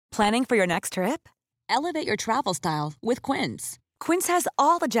Planning for your next trip? Elevate your travel style with Quince. Quince has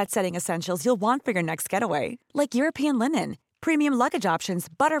all the jet-setting essentials you'll want for your next getaway, like European linen, premium luggage options,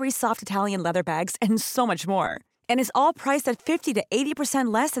 buttery soft Italian leather bags, and so much more. And is all priced at 50 to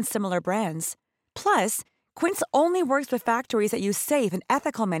 80% less than similar brands. Plus, Quince only works with factories that use safe and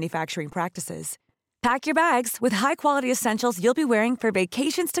ethical manufacturing practices. Pack your bags with high-quality essentials you'll be wearing for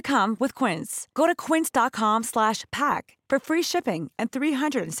vacations to come with Quince. Go to quince.com/pack for free shipping and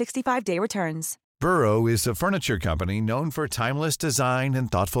 365-day returns. Burrow is a furniture company known for timeless design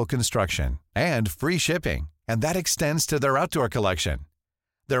and thoughtful construction, and free shipping, and that extends to their outdoor collection.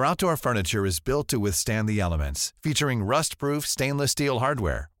 Their outdoor furniture is built to withstand the elements, featuring rust-proof stainless steel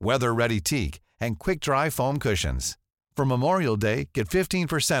hardware, weather-ready teak, and quick-dry foam cushions. For Memorial Day, get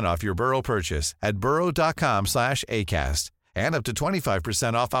 15% off your Burrow purchase at burrow.com/ACAST and up to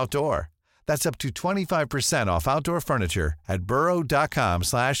 25% off outdoor. That's up to 25% off outdoor furniture at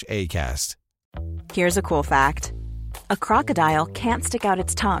burrow.com/ACAST. Here's a cool fact. A crocodile can't stick out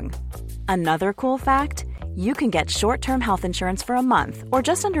its tongue. Another cool fact, you can get short-term health insurance for a month or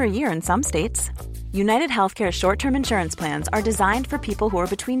just under a year in some states. United Healthcare short-term insurance plans are designed for people who are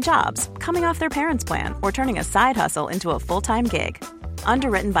between jobs, coming off their parents' plan, or turning a side hustle into a full-time gig.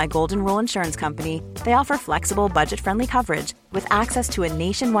 Underwritten by Golden Rule Insurance Company, they offer flexible, budget-friendly coverage with access to a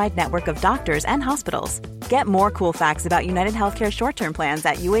nationwide network of doctors and hospitals. Get more cool facts about United Healthcare short-term plans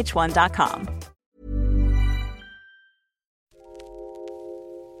at uh1.com.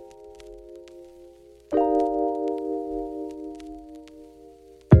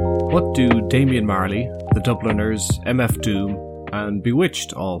 What do Damian Marley, the Dubliners, MF Doom, and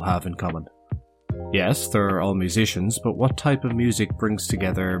Bewitched all have in common? Yes, they're all musicians, but what type of music brings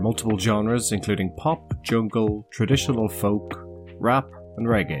together multiple genres including pop, jungle, traditional folk, rap, and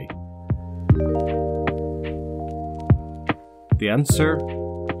reggae? The answer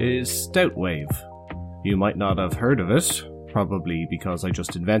is Stoutwave. You might not have heard of it, probably because I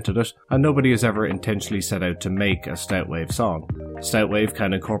just invented it, and nobody has ever intentionally set out to make a Stoutwave song. Stoutwave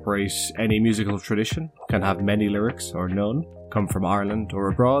can incorporate any musical tradition, can have many lyrics or none, come from Ireland or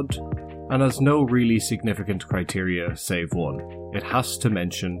abroad, and has no really significant criteria save one. It has to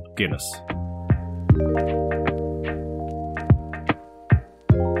mention Guinness.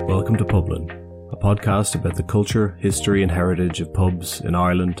 Welcome to Publin, a podcast about the culture, history and heritage of pubs in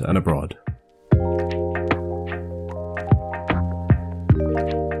Ireland and abroad.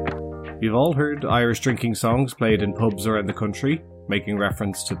 You've all heard Irish drinking songs played in pubs around the country, making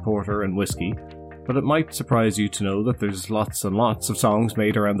reference to porter and whiskey, but it might surprise you to know that there's lots and lots of songs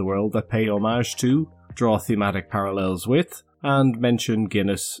made around the world that pay homage to, draw thematic parallels with, and mention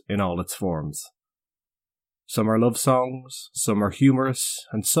Guinness in all its forms. Some are love songs, some are humorous,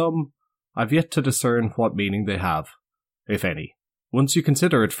 and some I've yet to discern what meaning they have, if any. Once you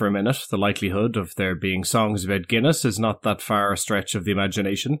consider it for a minute, the likelihood of there being songs about Guinness is not that far a stretch of the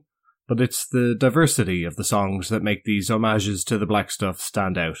imagination, but it's the diversity of the songs that make these homages to the black stuff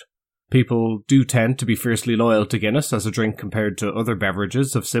stand out. People do tend to be fiercely loyal to Guinness as a drink compared to other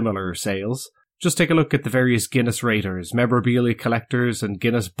beverages of similar sales. Just take a look at the various Guinness raters, memorabilia collectors and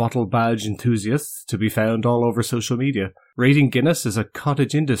Guinness bottle badge enthusiasts to be found all over social media. Rating Guinness is a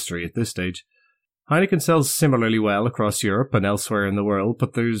cottage industry at this stage. Heineken sells similarly well across Europe and elsewhere in the world,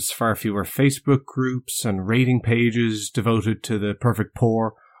 but there's far fewer Facebook groups and rating pages devoted to the perfect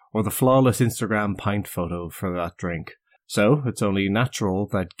pour or the flawless Instagram pint photo for that drink. So, it's only natural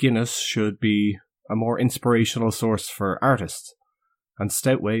that Guinness should be a more inspirational source for artists, and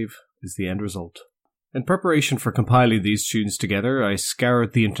Stoutwave is the end result. In preparation for compiling these tunes together, I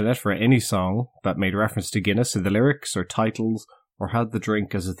scoured the internet for any song that made reference to Guinness in the lyrics or titles, or had the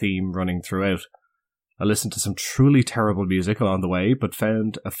drink as a theme running throughout. I listened to some truly terrible music along the way, but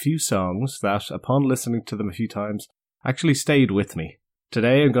found a few songs that, upon listening to them a few times, actually stayed with me.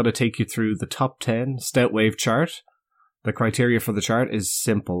 Today I'm going to take you through the top 10 Stoutwave chart. The criteria for the chart is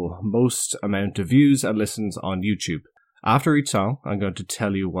simple: most amount of views and listens on YouTube. After each song, I'm going to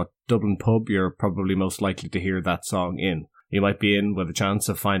tell you what Dublin pub you're probably most likely to hear that song in. You might be in with a chance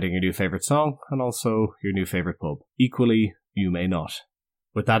of finding your new favourite song, and also your new favourite pub. Equally, you may not.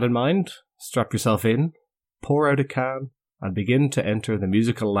 With that in mind, strap yourself in, pour out a can, and begin to enter the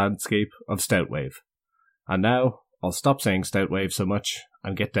musical landscape of Stoutwave. And now, I'll stop saying Stoutwave so much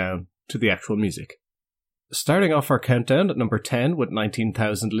and get down to the actual music. Starting off our countdown at number 10 with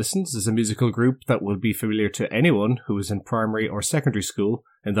 19,000 listens is a musical group that will be familiar to anyone who was in primary or secondary school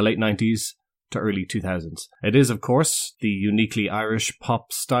in the late 90s to early 2000s. It is, of course, the uniquely Irish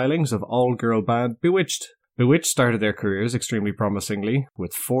pop stylings of all-girl band Bewitched. Bewitched started their careers extremely promisingly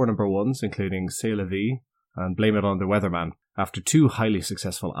with 4 number ones, including C'est la vie and Blame It on the Weatherman. After 2 highly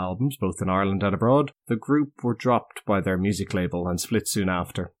successful albums, both in Ireland and abroad, the group were dropped by their music label and split soon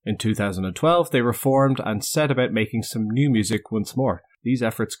after. In 2012, they reformed and set about making some new music once more. These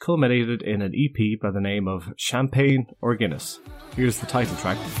efforts culminated in an EP by the name of Champagne or Guinness. Here's the title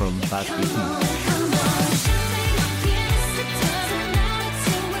track from that EP.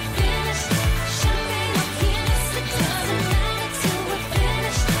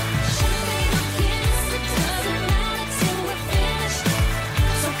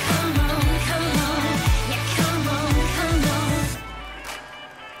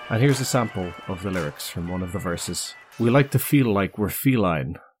 And here's a sample of the lyrics from one of the verses. We like to feel like we're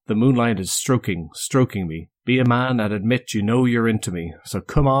feline. The moonlight is stroking me. Be a man and admit you know you're into me. So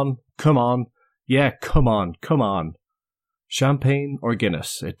come on, yeah, come on. Champagne or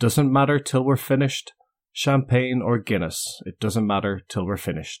Guinness, it doesn't matter till we're finished. Champagne or Guinness, it doesn't matter till we're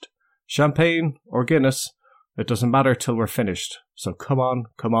finished. Champagne or Guinness, it doesn't matter till we're finished. So come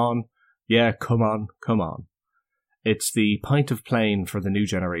on, yeah, come on. It's the pint of plain for the new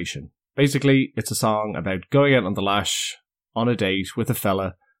generation. Basically, it's a song about going out on the lash, on a date with a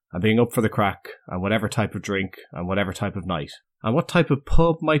fella, and being up for the crack, and whatever type of drink, and whatever type of night. And what type of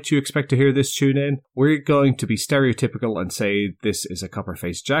pub might you expect to hear this tune in? We're going to be stereotypical and say this is a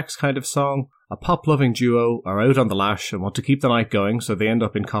Copperface Jacks kind of song. A pop-loving duo are out on the lash and want to keep the night going, so they end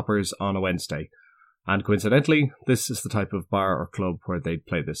up in Coppers on a Wednesday. And coincidentally, this is the type of bar or club where they'd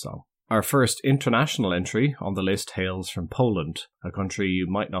play this song. Our first international entry on the list hails from Poland, a country you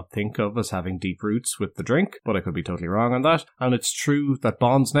might not think of as having deep roots with the drink, but I could be totally wrong on that. And it's true that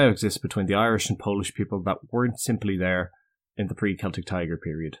bonds now exist between the Irish and Polish people that weren't simply there in the pre-Celtic Tiger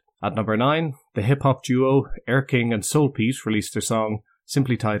period. At number 9, the hip-hop duo Air King and Soul Pete released their song,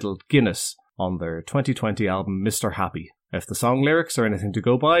 simply titled Guinness, on their 2020 album Mr. Happy. If the song lyrics are anything to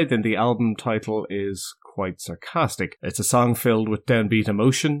go by, then the album title is quite sarcastic. It's a song filled with downbeat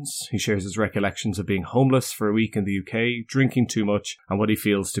emotions. He shares his recollections of being homeless for a week in the UK, drinking too much, and what he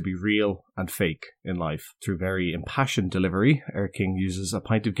feels to be real and fake in life. Through very impassioned delivery, Air King uses a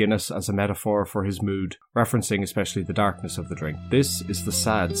pint of Guinness as a metaphor for his mood, referencing especially the darkness of the drink. This is the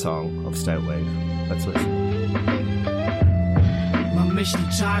sad song of Stoutwave. Let's listen. Mam myśli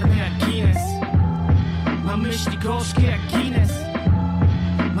czarne jak Guinness. Mam myśli gorzkie jak Guinness.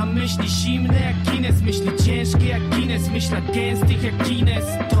 Mam myśli zimne jak Guinness. Myśli ciężkie jak Guinness. Myśla gęstych jak Guinness.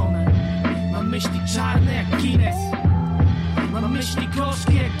 Tonę. Mam myśli czarne jak Guinness. Mam myśli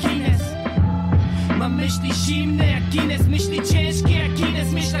gorzkie jak Guinness. Mam myśli zimne jak Guinness. Myśli ciężkie jak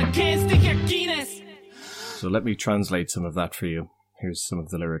Guinness. Myśla gęstych jak Guinness. So let me translate some of that for you. Here's some of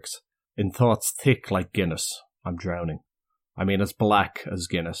the lyrics. In thoughts thick like Guinness, I'm drowning. I mean as black as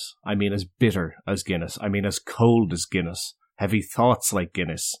Guinness. I mean as bitter as Guinness. I mean as cold as Guinness. Heavy thoughts like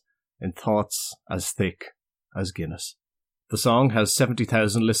Guinness. In thoughts as thick as Guinness. The song has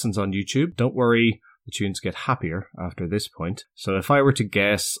 70,000 listens on YouTube. Don't worry, the tunes get happier after this point. So if I were to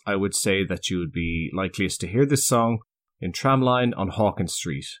guess, I would say that you would be likeliest to hear this song in Tramline on Hawkins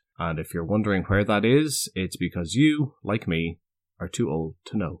Street. And if you're wondering where that is, it's because you, like me, are too old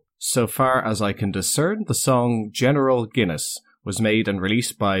to know. So far as I can discern, the song General Guinness was made and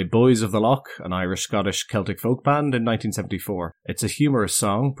released by Boys of the Loch, an Irish-Scottish Celtic folk band, in 1974. It's a humorous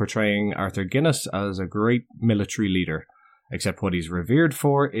song portraying Arthur Guinness as a great military leader, except what he's revered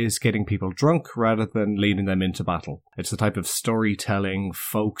for is getting people drunk rather than leading them into battle. It's the type of storytelling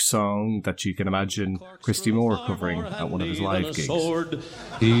folk song that you can imagine Christy Moore covering at one of his live gigs.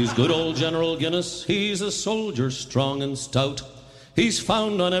 He's good old General Guinness, he's a soldier strong and stout. He's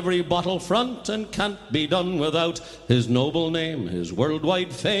found on every bottle front and can't be done without. His noble name, his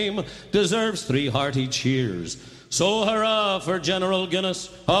worldwide fame, deserves 3 hearty cheers. So hurrah for General Guinness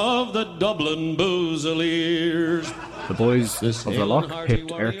of the Dublin Boozleers. The Boys of the Loch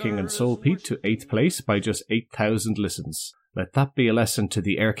picked Air King and Soul Pete to 8th place by just 8,000 listens. Let that be a lesson to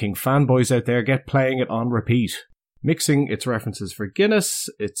the Air King fanboys out there. Get playing it on repeat. Mixing its references for Guinness,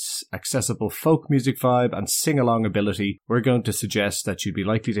 its accessible folk music vibe and sing-along ability, we're going to suggest that you'd be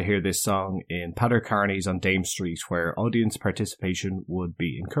likely to hear this song in Pater Carney's on Dame Street, where audience participation would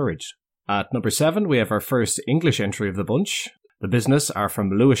be encouraged. At number 7, we have our first English entry of the bunch. The Business are from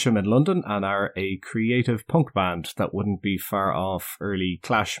Lewisham in London and are a creative punk band that wouldn't be far off early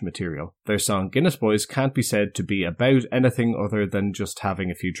Clash material. Their song Guinness Boys can't be said to be about anything other than just having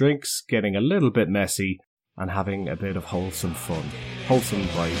a few drinks, getting a little bit messy, and having a bit of wholesome fun. Wholesome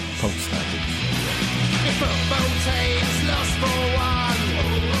by punk standards. Your football team's lost for one.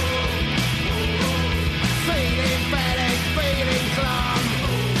 Feeling bad, feeling glum.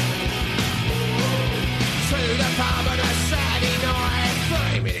 To the pub on a Saturday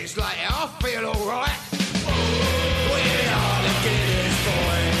night. 30 minutes later, I feel alright. We're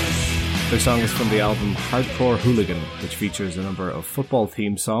Their song is from the album Hardcore Hooligan, which features a number of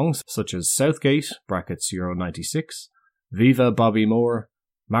football-themed songs such as Southgate (Euro 96), Viva Bobby Moore,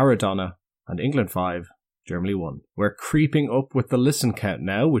 Maradona, and England 5, Germany 1. We're creeping up with the listen count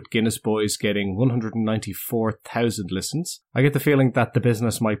now, with Guinness Boys getting 194,000 listens. I get the feeling that the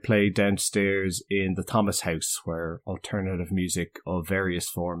business might play downstairs in the Thomas House, where alternative music of various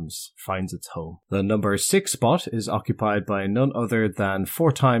forms finds its home. The number 6 spot is occupied by none other than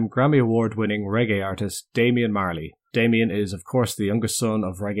 4-time Grammy Award-winning reggae artist Damian Marley. Damien is, of course, the youngest son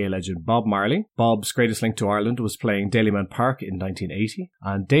of reggae legend Bob Marley. Bob's greatest link to Ireland was playing Dalymount Park in 1980,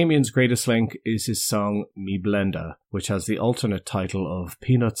 and Damien's greatest link is his song Me Blenda, which has the alternate title of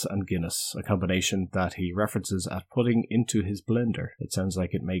Peanuts and Guinness, a combination that he references at putting into his blender. It sounds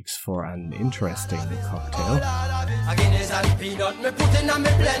like it makes for an interesting cocktail. A Guinness and peanut me put in a me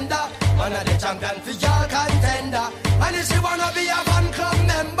blender. One of the champion for y'all contender. And if she wanna be a fan club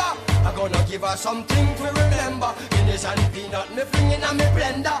member, I'm gonna give her something to remember. Guinness and peanut me fling in a me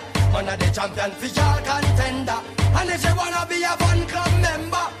blender. One of the champion for y'all contender. And if she wanna be a fan club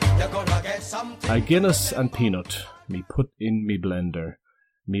member, you're gonna get something. A Guinness and peanut me put in me blender.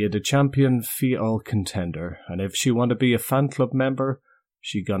 Me a the champion fi all contender. And if she wanna be a fan club member,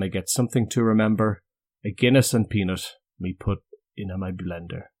 she gonna get something to remember. A Guinness and peanut me put in a my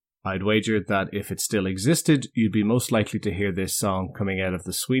blender. I'd wager that if it still existed, you'd be most likely to hear this song coming out of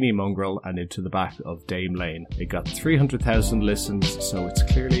the Sweeney mongrel and into the back of Dame Lane. It got 300,000 listens, so it's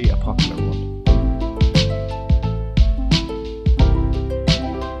clearly a popular one.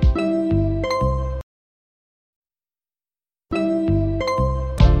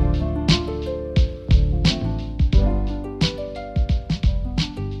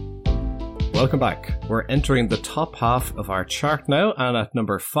 Welcome back. We're entering the top half of our chart now, and at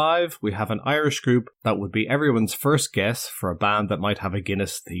number 5 we have an Irish group that would be everyone's first guess for a band that might have a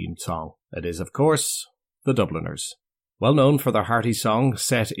Guinness themed song. It is, of course, the Dubliners. Well known for their hearty song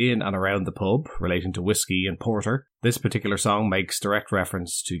set in and around the pub, relating to whiskey and porter, this particular song makes direct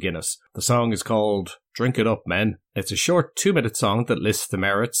reference to Guinness. The song is called Drink It Up, Men. It's a short 2-minute song that lists the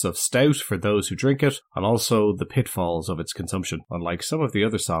merits of stout for those who drink it, and also the pitfalls of its consumption. Unlike some of the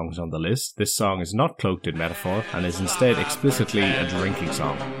other songs on the list, this song is not cloaked in metaphor, and is instead explicitly a drinking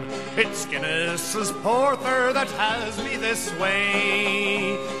song. It's Guinness's porter that has me this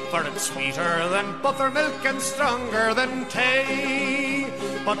way, for it's sweeter than buttermilk and stronger than tea.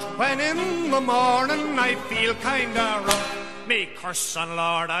 But when in the morning I feel kinda rough, me curse on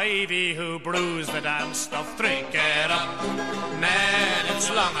Lord Ivy who brews the damn stuff. Drink it up, man, it's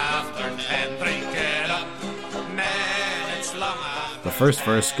long after 10. Drink it up, man, it's long after. The first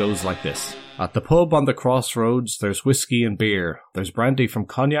verse goes like this. At the pub on the crossroads there's whiskey and beer. There's brandy from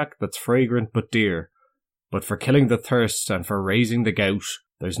cognac that's fragrant but dear. But for killing the thirst and for raising the gout,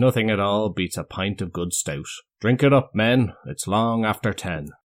 there's nothing at all beats a pint of good stout. Drink it up, men, it's long after 10.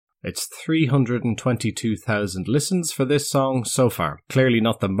 It's 322,000 listens for this song so far. Clearly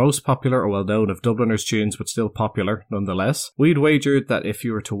not the most popular or well-known of Dubliners' tunes, but still popular nonetheless. We'd wagered that if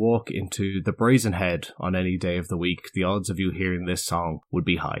you were to walk into the Brazen Head on any day of the week, the odds of you hearing this song would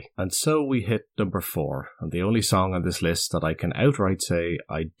be high. And so we hit number 4, and the only song on this list that I can outright say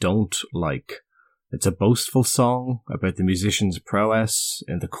I don't like. It's a boastful song about the musician's prowess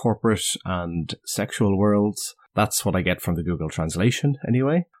in the corporate and sexual worlds. That's what I get from the Google translation,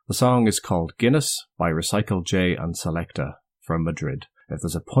 anyway. The song is called Guinness by Recycle J and Selecta from Madrid. If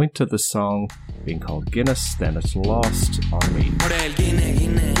there's a point to this song being called Guinness, then it's lost on me.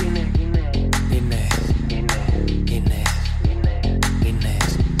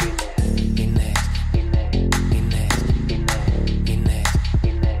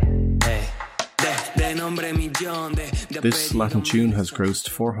 This Latin tune has grossed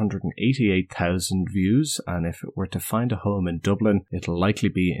 488,000 views, and if it were to find a home in Dublin, it'll likely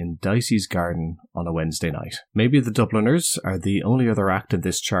be in Dicey's Garden on a Wednesday night. Maybe the Dubliners are the only other act in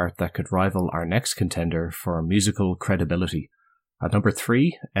this chart that could rival our next contender for musical credibility. At number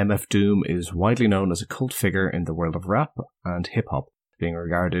 3, MF Doom is widely known as a cult figure in the world of rap and hip-hop, being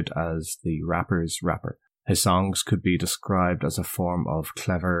regarded as the rapper's rapper. His songs could be described as a form of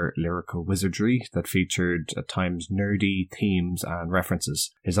clever lyrical wizardry that featured at times nerdy themes and references.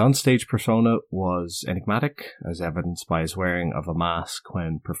 His onstage persona was enigmatic, as evidenced by his wearing of a mask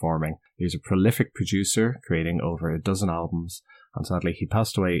when performing. He was a prolific producer, creating over a dozen albums, and sadly he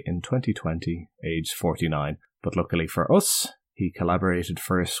passed away in 2020, aged 49. But luckily for us, he collaborated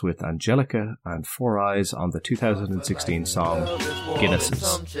first with Angelica and Four Eyes on the 2016 song Guinnesses.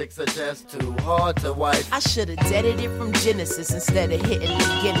 I should have deaded it from Genesis instead of hitting the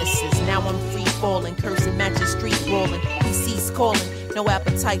Guinnesses. Now I'm free falling, cursing, matching street brawling, PC's calling. no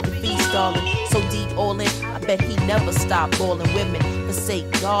appetite to feast, darling. So deep all in, I bet he never stopped balling women.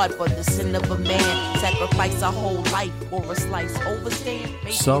 Forsake God for the sin of a man. Sacrifice our whole life for a slice.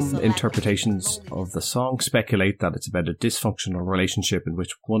 Overstand. Some interpretations of the song speculate that it's about a dysfunctional relationship in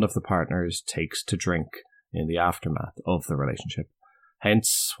which one of the partners takes to drink in the aftermath of the relationship.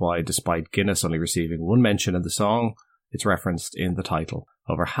 Hence why, despite Guinness only receiving one mention in the song, it's referenced in the title.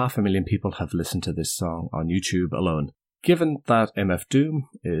 Over 500,000 people have listened to this song on YouTube alone. Given that MF Doom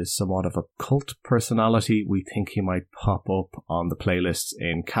is somewhat of a cult personality, we think he might pop up on the playlists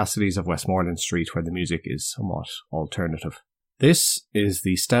in Cassidy's of Westmoreland Street, where the music is somewhat alternative. This is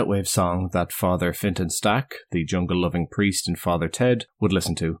the Stoutwave song that Father Fintan Stack, the jungle-loving priest in Father Ted, would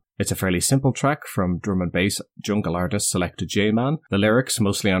listen to. It's a fairly simple track from drum and bass jungle artist Selecta J-Man. The lyrics,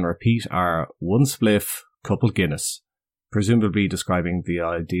 mostly on repeat, are one spliff, couple Guinness, presumably describing the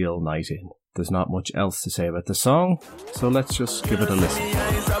ideal night in. There's not much else to say about the song, so let's just give it a listen.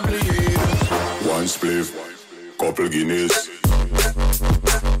 One spliff, couple Guinness.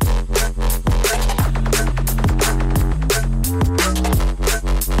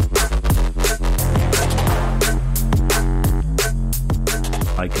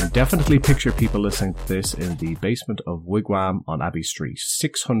 I can definitely picture people listening to this in the basement of Wigwam on Abbey Street.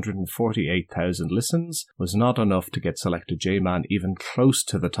 648,000 listens was not enough to get Selecta J-Man even close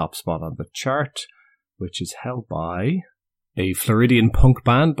to the top spot on the chart, which is held by a Floridian punk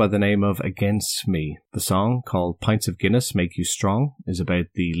band by the name of Against Me. The song, called Pints of Guinness Make You Strong, is about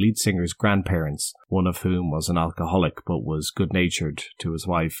the lead singer's grandparents, one of whom was an alcoholic but was good-natured to his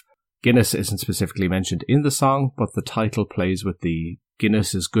wife. Guinness isn't specifically mentioned in the song, but the title plays with the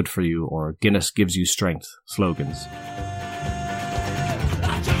Guinness is good for you or Guinness gives you strength slogans.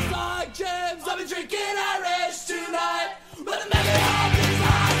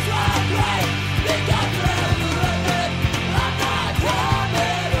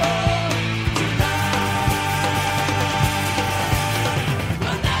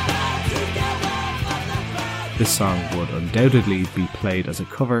 This song would undoubtedly be played as a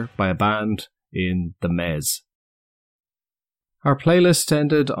cover by a band in the Mez. Our playlist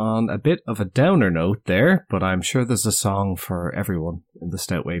ended on a bit of a downer note there, but I'm sure there's a song for everyone in the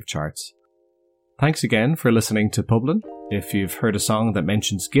Stoutwave charts. Thanks again for listening to Publin. If you've heard a song that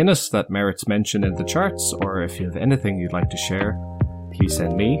mentions Guinness that merits mention in the charts, or if you have anything you'd like to share, please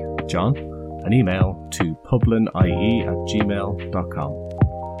send me, John, an email to publinie@gmail.com.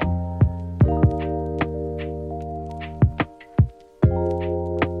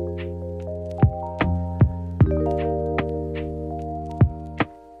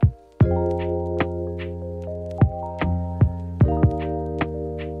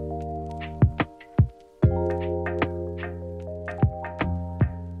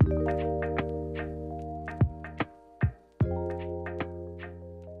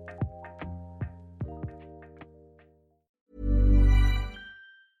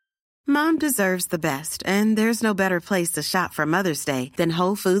 Mom deserves the best, and there's no better place to shop for Mother's Day than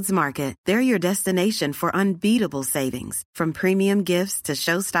Whole Foods Market. They're your destination for unbeatable savings, from premium gifts to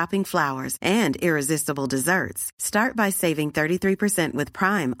show-stopping flowers and irresistible desserts. Start by saving 33% with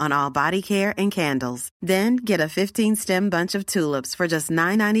Prime on all body care and candles. Then get a 15-stem bunch of tulips for just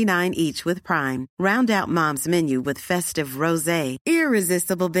 $9.99 each with Prime. Round out Mom's menu with festive rosé,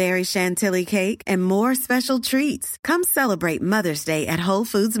 irresistible berry chantilly cake, and more special treats. Come celebrate Mother's Day at Whole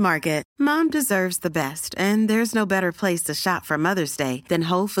Foods Market. Mom deserves the best, and there's no better place to shop for Mother's Day than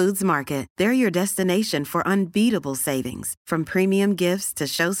Whole Foods Market. They're your destination for unbeatable savings, from premium gifts to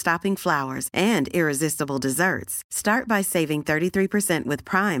show-stopping flowers and irresistible desserts. Start by saving 33% with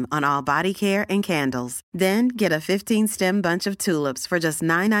Prime on all body care and candles. Then get a 15-stem bunch of tulips for just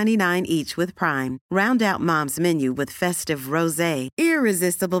 $9.99 each with Prime. Round out Mom's menu with festive rosé,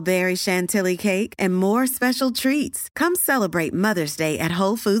 irresistible berry chantilly cake, and more special treats. Come celebrate Mother's Day at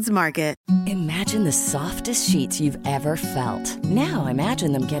Whole Foods Market. Imagine the softest sheets you've ever felt. Now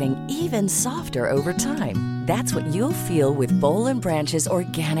imagine them getting even softer over time. That's what you'll feel with Boll & Branch's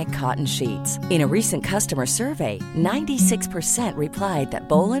organic cotton sheets. In a recent customer survey, 96% replied that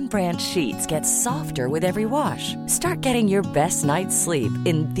Boll & Branch sheets get softer with every wash. Start getting your best night's sleep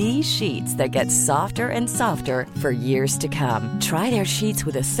in these sheets that get softer and softer for years to come. Try their sheets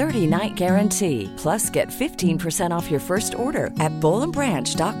with a 30-night guarantee. Plus, get 15% off your first order at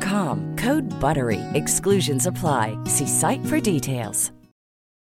bollandbranch.com. Code BUTTERY. Exclusions apply. See site for details.